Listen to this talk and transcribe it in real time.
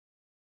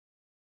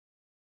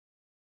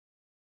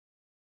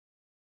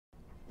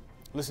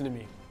Listen to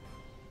me.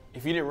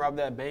 If you didn't rob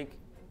that bank,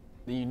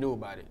 then you knew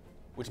about it,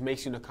 which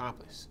makes you an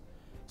accomplice.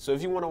 So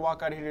if you want to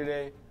walk out of here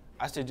today,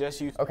 I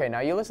suggest you... Okay, now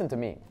you listen to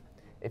me.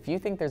 If you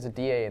think there's a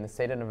DA in the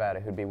state of Nevada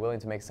who'd be willing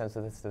to make sense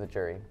of this to the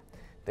jury,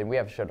 then we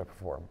have a show to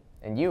perform.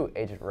 And you,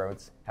 Agent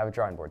Rhodes, have a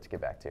drawing board to get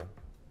back to.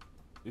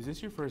 Is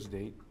this your first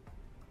date?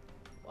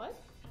 What?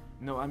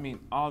 No, I mean,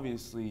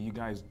 obviously you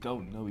guys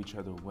don't know each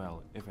other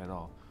well, if at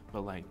all.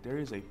 But like, there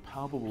is a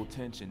palpable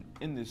tension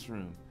in this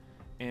room.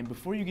 And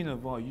before you get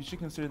involved, you should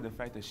consider the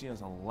fact that she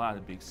has a lot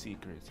of big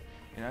secrets.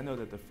 And I know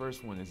that the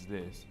first one is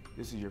this.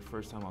 This is your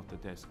first time off the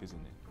desk, isn't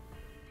it?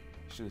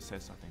 You should have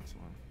said something to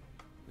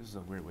him. This is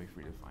a weird way for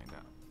you to find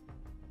out.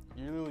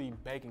 You're literally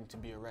begging to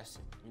be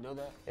arrested. You know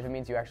that? If it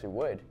means you actually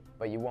would,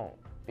 but you won't.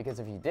 Because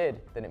if you did,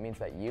 then it means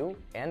that you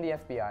and the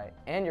FBI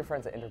and your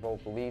friends at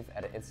Interpol believe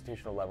at an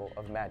institutional level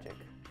of magic.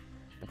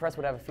 The press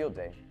would have a field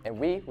day, and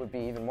we would be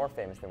even more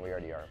famous than we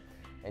already are.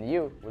 And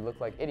you would look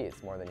like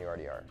idiots more than you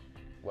already are.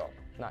 Well,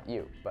 not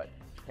you, but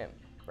him,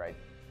 right?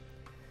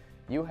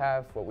 You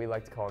have what we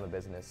like to call in the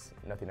business,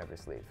 nothing up your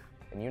sleeve,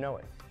 and you know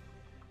it.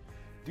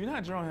 Do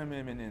not draw him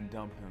in and then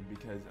dump him,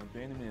 because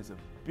abandonment is a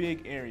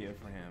big area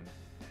for him.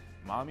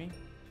 Mommy,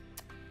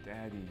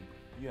 Daddy,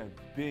 you have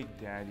big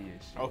daddy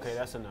issues. Okay,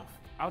 that's enough.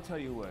 I'll tell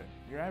you what,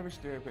 your average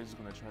therapist is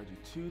going to charge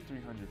you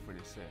 $200-300 for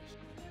this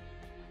session.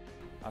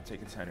 I'll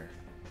take a tenner.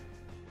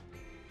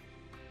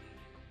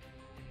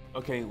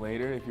 Okay,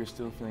 later, if you're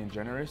still feeling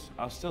generous,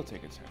 I'll still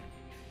take a tenner.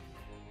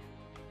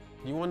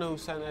 You want to know who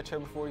sat in that chair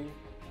before you?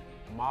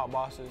 Mob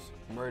bosses,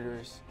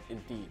 murderers,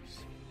 and thieves.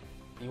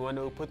 You want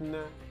to know who put them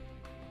there?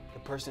 The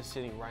person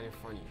sitting right in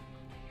front of you.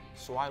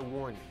 So I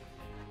warn you,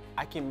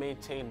 I can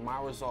maintain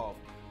my resolve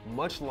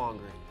much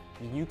longer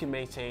than you can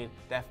maintain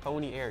that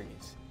phony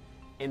arrogance.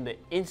 In the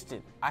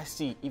instant I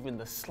see even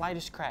the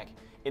slightest crack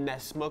in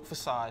that smug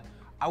facade,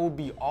 I will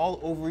be all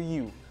over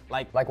you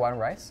like... Like wine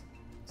and rice?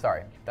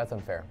 Sorry, that's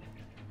unfair.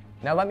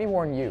 Now let me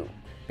warn you,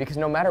 because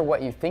no matter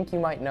what you think you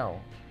might know,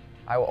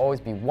 I will always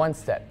be 1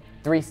 step,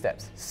 3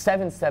 steps,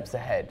 7 steps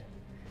ahead.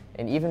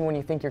 And even when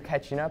you think you're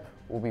catching up,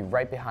 we'll be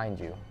right behind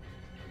you.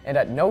 And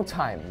at no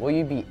time will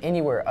you be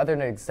anywhere other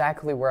than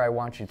exactly where I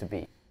want you to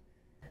be.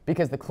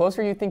 Because the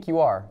closer you think you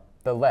are,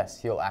 the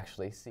less you'll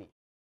actually see.